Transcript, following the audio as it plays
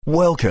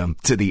Welcome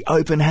to the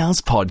Open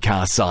House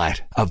podcast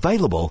site,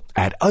 available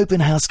at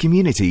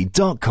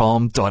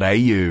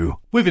openhousecommunity.com.au.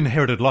 We've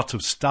inherited lots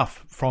of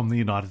stuff from the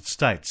United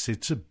States.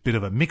 It's a bit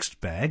of a mixed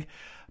bag,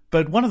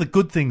 but one of the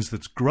good things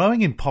that's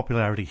growing in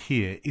popularity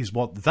here is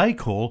what they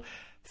call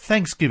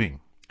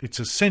Thanksgiving.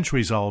 It's a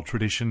centuries-old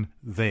tradition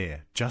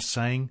there, just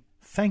saying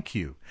thank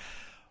you.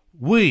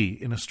 We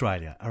in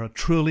Australia are a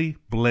truly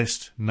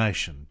blessed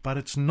nation, but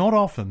it's not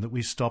often that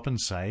we stop and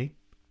say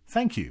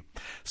thank you.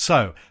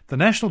 So, the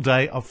National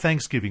Day of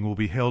Thanksgiving will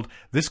be held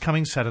this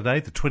coming Saturday,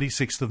 the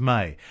 26th of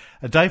May,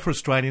 a day for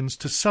Australians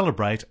to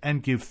celebrate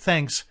and give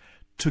thanks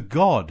to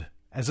God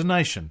as a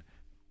nation,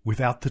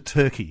 without the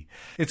turkey.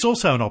 It's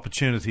also an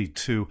opportunity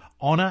to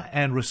honour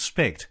and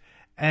respect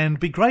and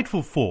be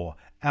grateful for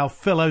our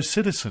fellow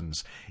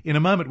citizens. In a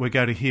moment, we're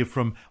going to hear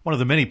from one of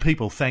the many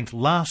people thanked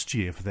last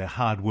year for their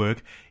hard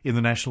work in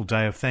the National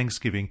Day of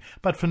Thanksgiving.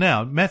 But for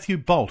now, Matthew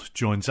Bolt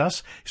joins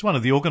us. He's one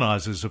of the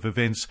organisers of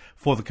events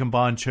for the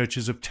Combined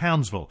Churches of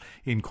Townsville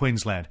in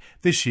Queensland.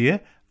 This year,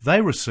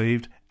 they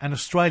received an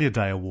Australia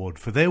Day Award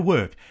for their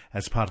work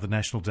as part of the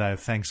National Day of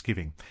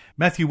Thanksgiving.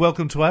 Matthew,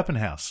 welcome to Open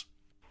House.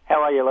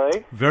 How are you,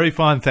 Lee? Very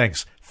fine,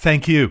 thanks.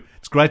 Thank you.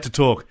 It's great to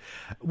talk.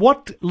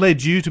 What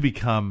led you to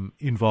become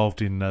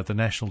involved in the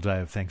National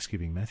Day of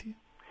Thanksgiving, Matthew?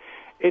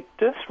 It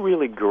just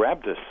really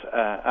grabbed us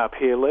up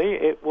here, Lee.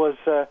 It was,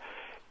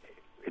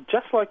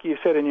 just like you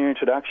said in your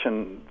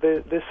introduction,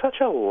 there's such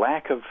a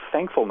lack of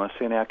thankfulness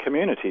in our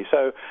community.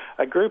 So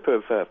a group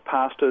of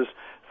pastors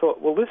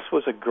thought, well, this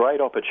was a great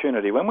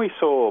opportunity. When we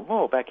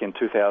saw, back in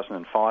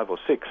 2005 or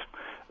 6,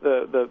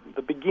 the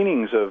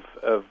beginnings of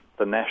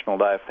the National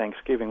Day of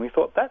Thanksgiving, we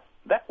thought that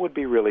would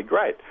be really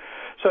great.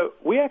 So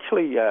we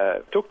actually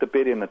took the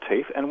bit in the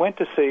teeth and went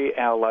to see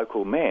our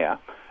local mayor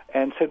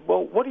and said,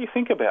 well, what do you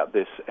think about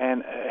this?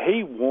 And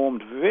he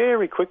warmed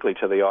very quickly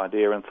to the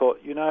idea and thought,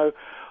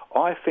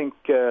 I think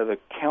the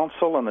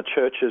council and the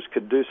churches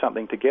could do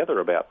something together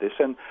about this.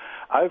 And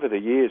over the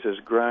years has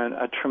grown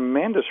a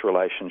tremendous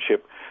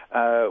relationship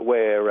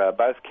where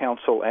both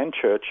council and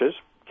churches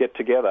get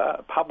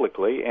together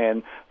publicly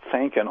and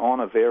thank and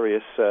honour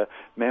various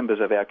members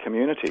of our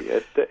community.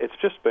 It's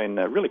just been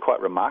really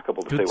quite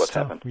remarkable to see what's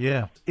happened.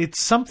 Yeah.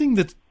 It's something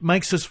that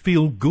makes us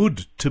feel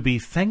good to be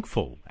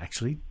thankful,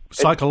 actually,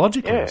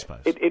 psychologically, I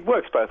suppose. It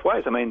works both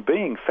ways. I mean,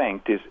 being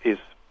thanked it's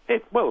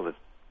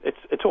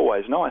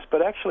always nice,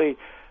 but actually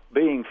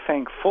being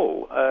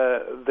thankful,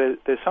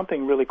 there's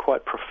something really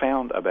quite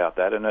profound about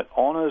that, and it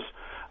honours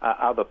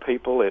other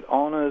people, it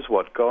honours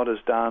what God has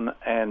done,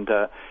 and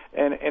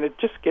it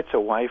just gets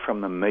away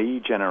from the me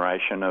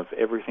generation of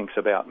everything's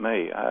about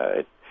me.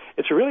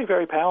 It's really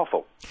very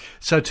powerful.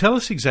 So tell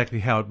us exactly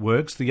how it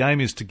works. The aim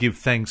is to give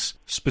thanks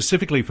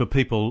specifically for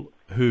people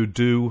who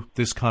do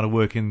this kind of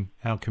work in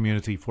our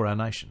community for our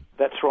nation.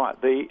 That's right.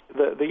 The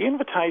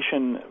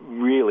invitation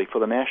really for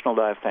the National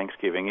Day of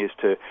Thanksgiving is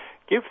to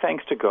give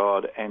thanks to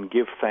God and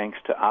give thanks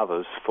to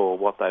others for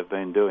what they've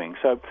been doing.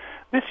 So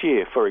this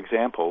year, for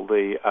example,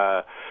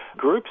 the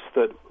groups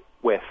that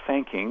we're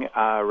thanking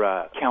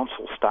are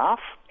council staff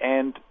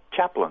and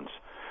chaplains.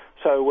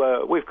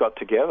 So we've got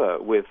together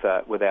with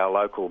our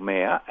local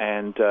mayor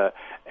and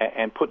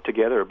put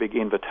together a big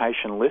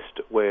invitation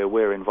list where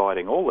we're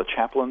inviting all the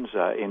chaplains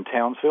in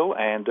Townsville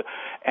and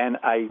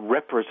a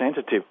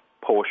representative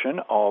portion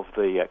of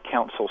the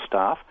council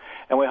staff,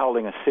 and we're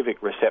holding a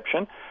civic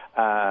reception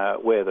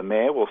where the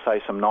mayor will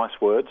say some nice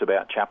words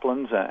about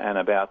chaplains and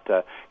about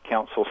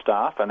council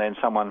staff, and then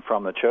someone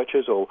from the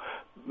churches will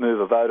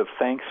move a vote of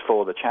thanks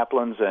for the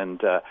chaplains and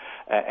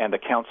the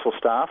council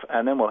staff,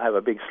 and then we'll have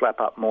a big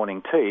slap-up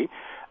morning tea.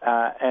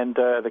 And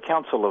the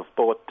council have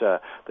bought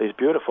these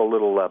beautiful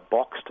little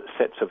boxed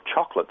sets of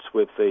chocolates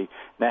with the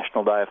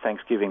National Day of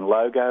Thanksgiving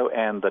logo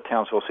and the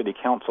Townsville City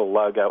Council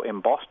logo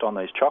embossed on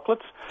these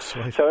chocolates.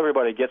 Sweet. So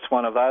everybody gets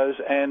one of those,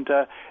 and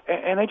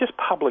they're just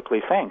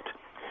publicly thanked.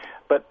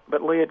 But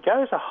Lee, it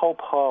goes a whole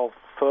pile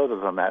further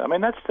than that. I mean,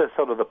 that's the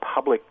sort of the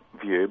public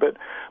view, but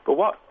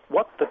what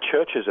the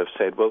churches have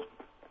said, well,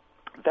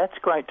 that's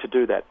great to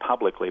do that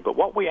publicly, but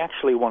what we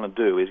actually want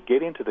to do is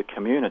get into the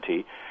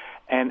community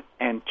and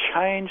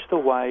change the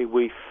way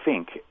we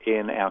think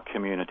in our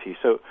community.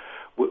 So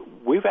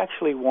we've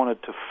actually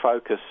wanted to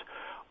focus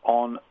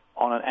on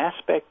an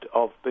aspect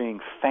of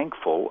being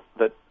thankful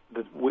that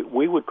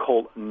we would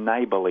call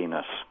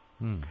neighbourliness,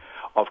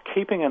 of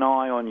keeping an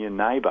eye on your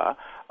neighbour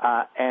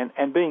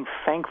and being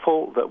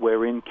thankful that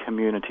we're in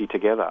community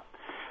together.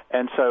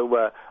 And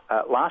so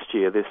last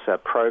year this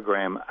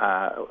program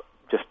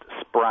just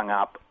sprung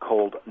up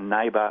called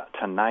Neighbour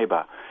to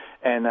Neighbour.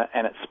 And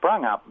it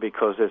sprung up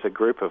because there's a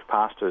group of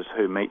pastors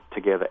who meet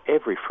together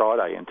every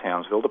Friday in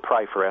Townsville to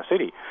pray for our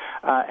city.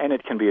 And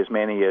it can be as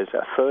many as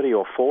 30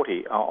 or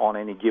 40 on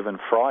any given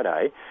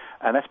Friday.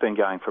 And that's been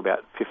going for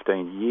about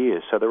 15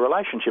 years. So the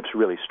relationship's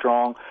really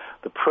strong.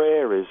 The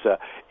prayer is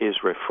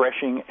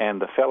refreshing,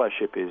 and the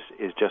fellowship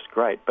is just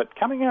great. But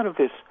coming out of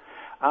this,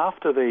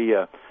 after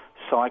the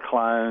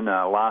cyclone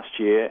last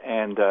year,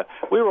 and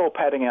we were all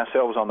patting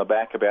ourselves on the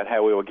back about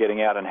how we were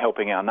getting out and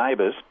helping our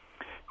neighbours,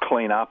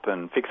 clean up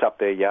and fix up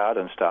their yard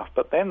and stuff.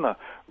 But then the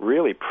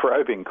really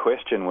probing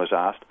question was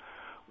asked,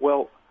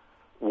 well,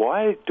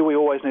 why do we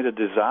always need a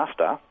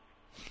disaster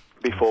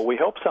before we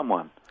help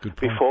someone?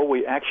 Before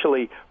we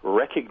actually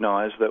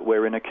recognise that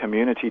we're in a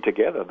community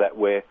together, that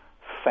we're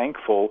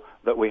thankful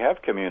that we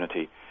have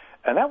community.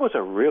 And that was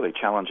a really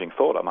challenging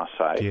thought, I must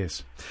say.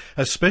 Yes.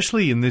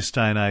 Especially in this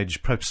day and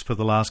age, perhaps for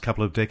the last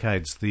couple of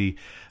decades, the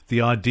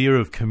idea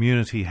of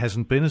community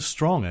hasn't been as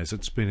strong as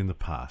it's been in the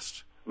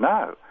past.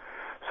 No.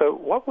 So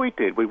what we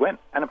did, we went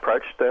and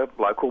approached the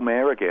local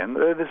mayor again.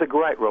 There's a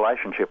great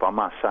relationship, I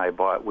must say,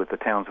 with the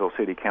Townsville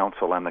City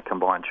Council and the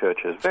combined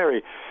churches.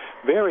 Very,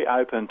 very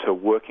open to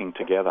working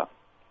together.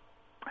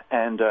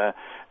 And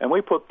we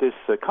put this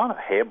kind of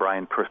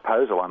harebrained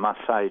proposal, I must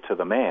say, to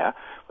the mayor,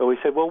 where we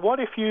said, well, what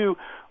if you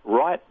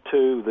write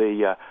to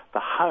the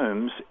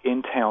homes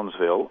in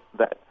Townsville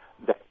that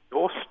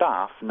your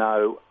staff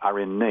know are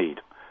in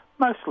need?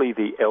 Mostly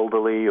the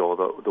elderly or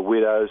the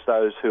widows,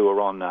 those who are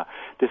on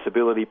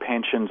disability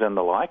pensions and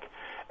the like.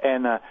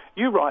 And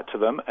you write to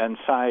them and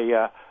say,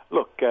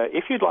 look,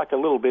 if you'd like a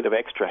little bit of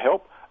extra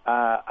help,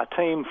 a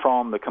team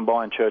from the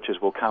combined churches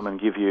will come and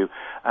give you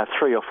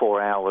 3 or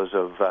 4 hours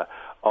of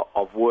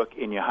work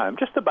in your home.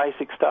 Just the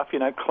basic stuff,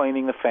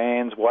 cleaning the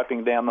fans,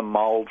 wiping down the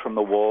mould from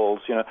the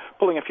walls,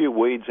 pulling a few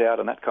weeds out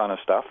and that kind of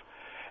stuff.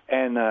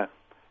 And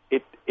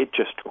it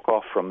just took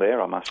off from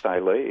there, I must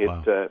say, Lee.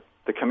 Wow.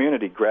 The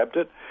community grabbed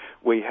it.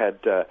 We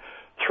had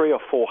 300 or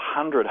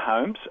 400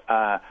 homes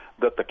that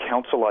the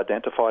council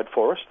identified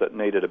for us that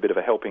needed a bit of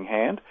a helping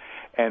hand,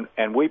 and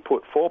we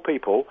put 4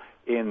 people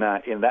in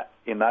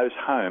those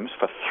homes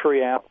for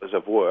 3 hours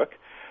of work,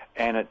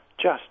 and it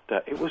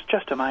was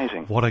just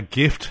amazing. What a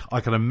gift!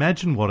 I can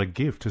imagine what a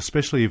gift,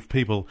 especially if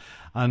people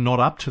are not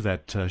up to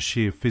that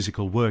sheer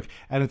physical work.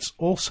 And it's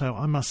also,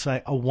 I must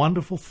say, a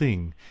wonderful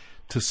thing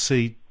to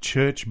see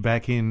church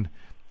back in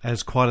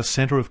as quite a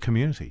centre of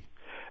community.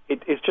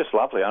 It's just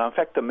lovely. And in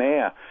fact, the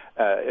mayor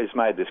has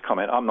made this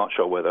comment. I'm not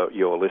sure whether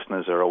your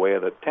listeners are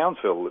aware that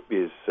Townsville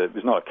is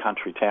not a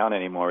country town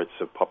anymore. It's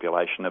a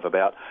population of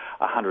about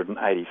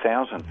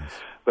 180,000.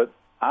 Yes. But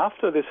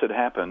after this had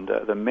happened,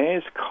 the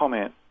mayor's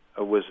comment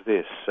was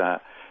this.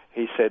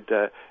 He said,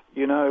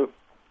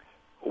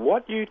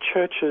 what you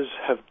churches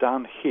have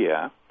done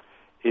here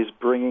is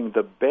bringing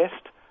the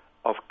best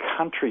of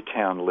country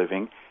town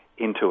living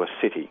into a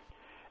city.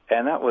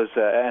 And that was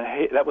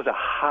a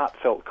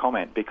heartfelt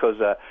comment,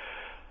 because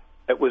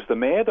it was the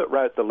mayor that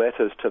wrote the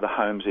letters to the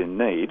homes in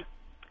need,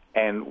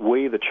 and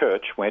we, the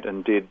church, went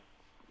and did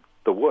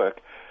the work.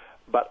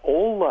 But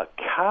all the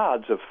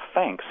cards of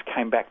thanks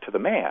came back to the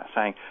mayor,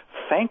 saying,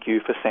 thank you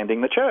for sending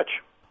the church.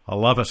 I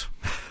love it.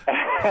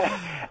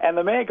 And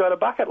the mayor got a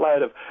bucket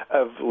load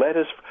of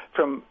letters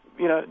from,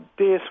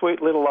 dear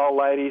sweet little old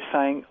ladies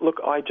saying, look,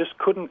 I just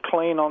couldn't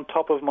clean on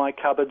top of my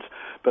cupboards,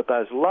 but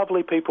those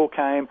lovely people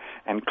came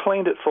and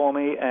cleaned it for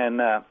me, and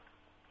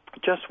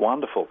just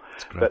wonderful.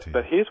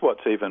 But here's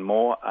what's even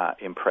more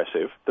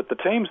impressive, that the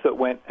teams that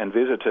went and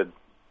visited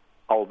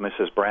old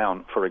Mrs.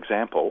 Brown, for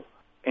example,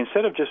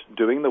 instead of just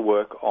doing the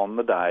work on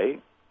the day,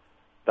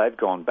 they've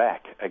gone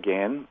back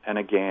again and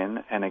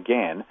again and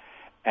again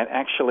and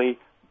actually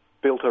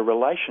built a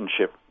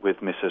relationship with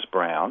Mrs.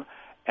 Brown,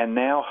 and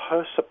now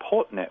her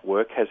support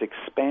network has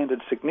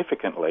expanded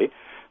significantly.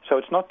 So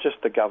it's not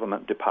just the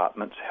government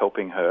departments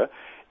helping her,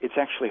 it's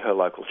actually her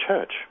local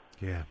church.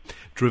 Yeah,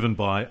 driven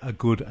by a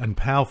good and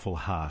powerful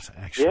heart,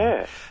 actually.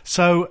 Yeah.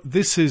 So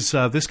this is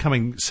this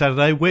coming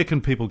Saturday. Where can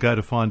people go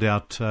to find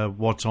out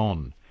what's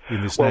on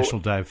in this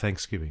National Day of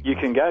Thanksgiving? You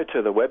can go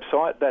to the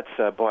website. That's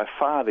by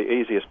far the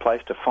easiest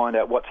place to find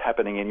out what's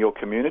happening in your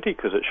community,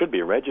 because it should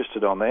be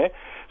registered on there.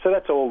 So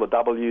that's all the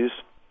W's,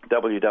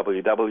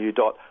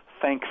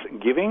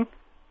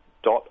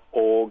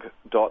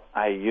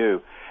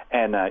 www.thanksgiving.org.au.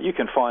 And you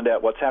can find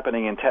out what's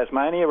happening in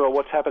Tasmania or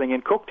what's happening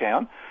in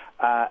Cooktown,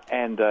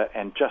 and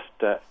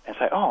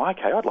say, oh,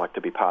 okay, I'd like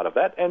to be part of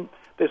that. And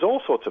there's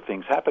all sorts of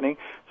things happening.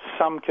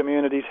 Some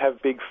communities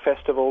have big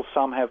festivals,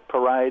 some have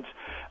parades,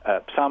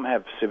 some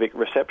have civic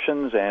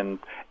receptions and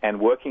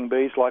working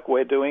bees like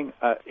we're doing.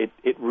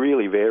 It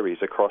really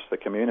varies across the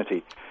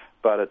community.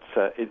 But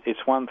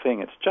it's one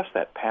thing. It's just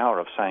that power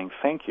of saying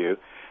thank you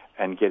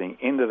and getting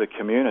into the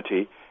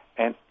community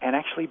and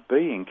actually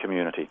being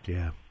community.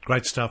 Yeah,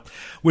 great stuff.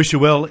 Wish you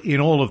well in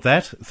all of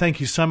that.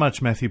 Thank you so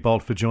much, Matthew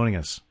Bolt, for joining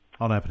us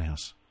on Open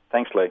House.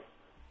 Thanks, Lee.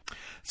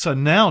 So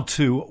now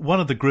to one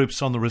of the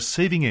groups on the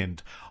receiving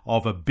end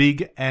of a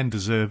big and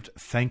deserved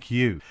thank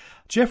you.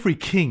 Jeffrey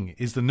King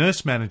is the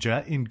nurse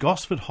manager in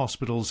Gosford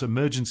Hospital's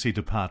emergency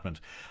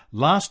department.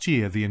 Last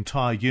year, the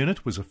entire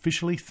unit was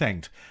officially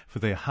thanked for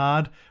their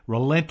hard,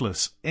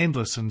 relentless,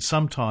 endless and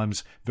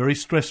sometimes very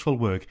stressful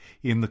work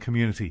in the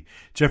community.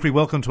 Jeffrey,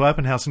 welcome to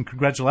Open House and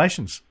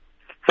congratulations.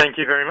 Thank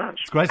you very much.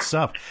 Great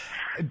stuff.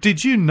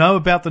 Did you know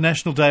about the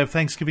National Day of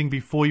Thanksgiving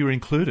before you were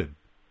included?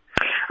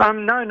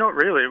 No, not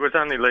really. It was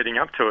only leading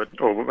up to it,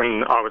 or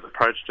when I was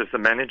approached as the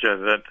manager,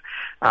 that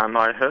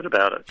I heard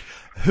about it.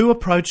 Who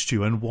approached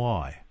you and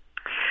why?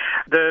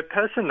 The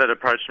person that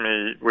approached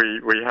me,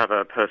 we have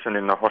a person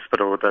in the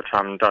hospital that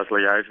does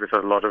liaise with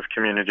a lot of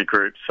community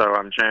groups. So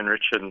Jan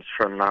Richards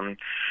from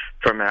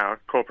our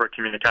corporate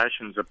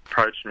communications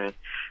approached me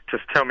to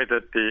tell me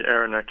that the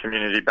Erina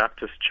Community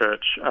Baptist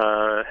Church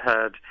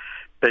had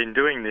been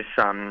doing this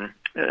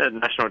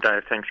National Day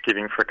of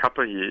Thanksgiving for a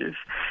couple of years,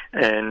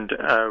 and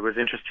was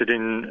interested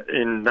in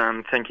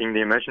thanking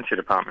the emergency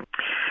department.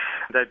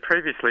 They'd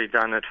previously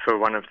done it for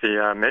one of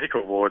the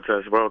medical wards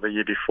as well the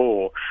year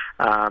before.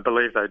 I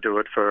believe they do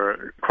it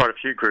for quite a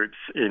few groups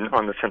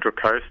on the Central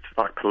Coast,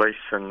 like police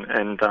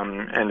and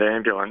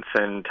ambulance,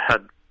 and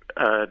had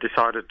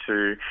decided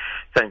to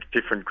thank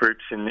different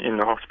groups in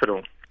the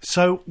hospital.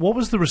 So what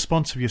was the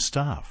response of your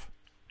staff?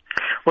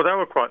 Well, they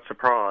were quite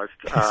surprised.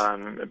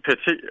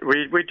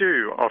 We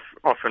do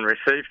often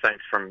receive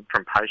thanks from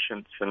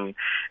patients and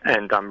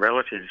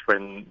relatives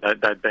when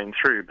they'd been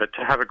through, but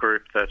to have a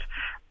group that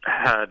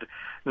had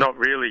not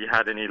really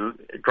had any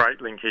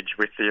great linkage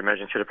with the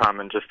emergency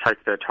department just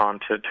take their time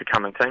to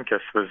come and thank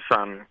us was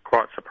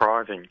quite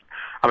surprising.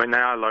 I mean, they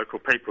are local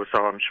people,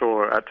 so I'm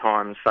sure at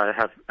times they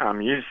have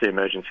used the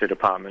emergency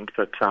department,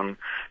 but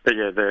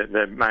yeah,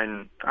 their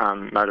main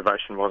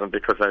motivation wasn't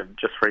because they've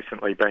just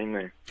recently been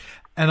there.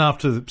 And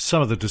after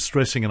some of the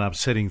distressing and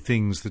upsetting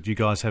things that you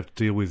guys have to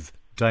deal with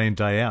day in,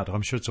 day out,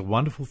 I'm sure it's a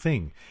wonderful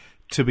thing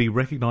to be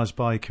recognised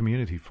by a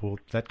community for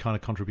that kind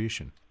of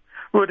contribution.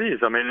 Well, it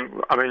is. I mean,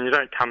 you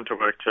don't come to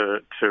work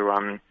to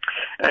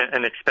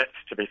and expect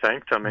to be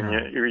thanked. I mean,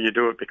 you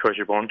do it because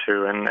you want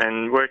to,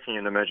 and working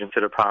in the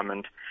emergency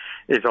department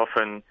is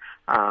often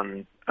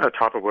a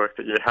type of work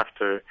that you have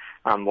to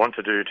want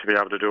to do to be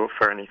able to do it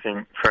for any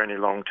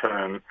long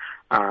term.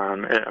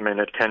 I mean,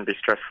 it can be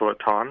stressful at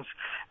times,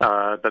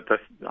 but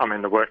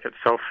the work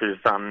itself is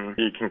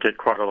you can get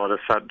quite a lot of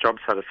job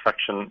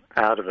satisfaction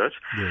out of it.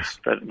 Yes.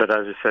 But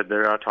as you said,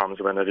 there are times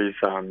when it is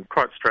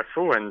quite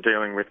stressful and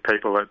dealing with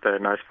people at their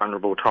most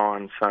vulnerable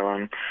times.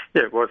 So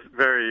yeah, it was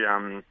very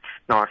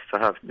nice to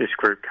have this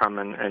group come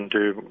and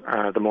do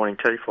the morning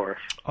tea for us.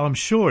 I'm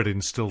sure it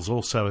instills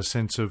also a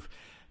sense of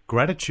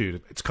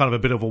gratitude. It's kind of a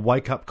bit of a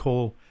wake-up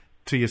call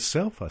to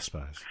yourself, I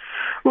suppose.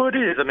 Well, it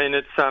is. I mean,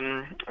 it's.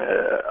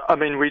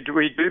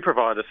 We do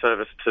provide a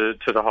service to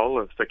the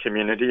whole of the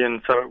community,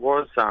 and so it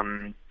was.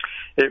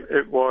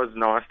 It was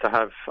nice to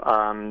have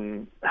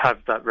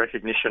that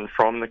recognition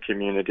from the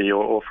community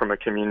or from a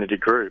community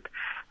group.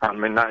 I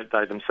mean,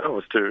 they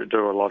themselves do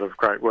a lot of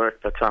great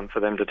work, but for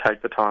them to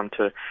take the time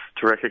to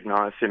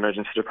recognise the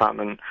emergency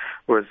department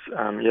was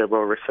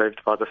well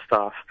received by the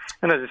staff.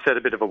 And as I said,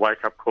 a bit of a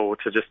wake-up call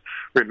to just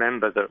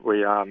remember that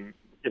we are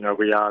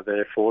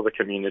there for the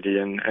community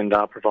and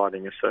are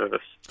providing a service.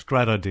 It's a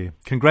great idea.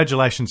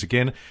 Congratulations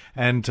again.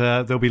 And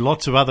there'll be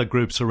lots of other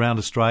groups around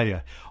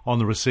Australia on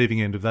the receiving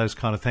end of those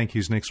kind of thank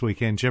yous next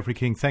weekend. Jeffrey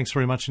King, thanks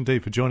very much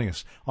indeed for joining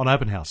us on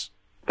Open House.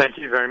 Thank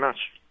you very much.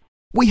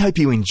 We hope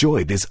you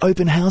enjoyed this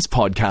Open House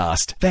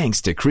podcast,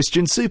 thanks to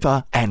Christian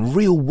Super and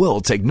Real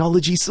World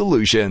Technology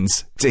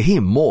Solutions. To hear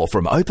more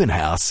from Open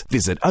House,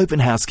 visit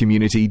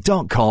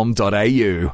openhousecommunity.com.au.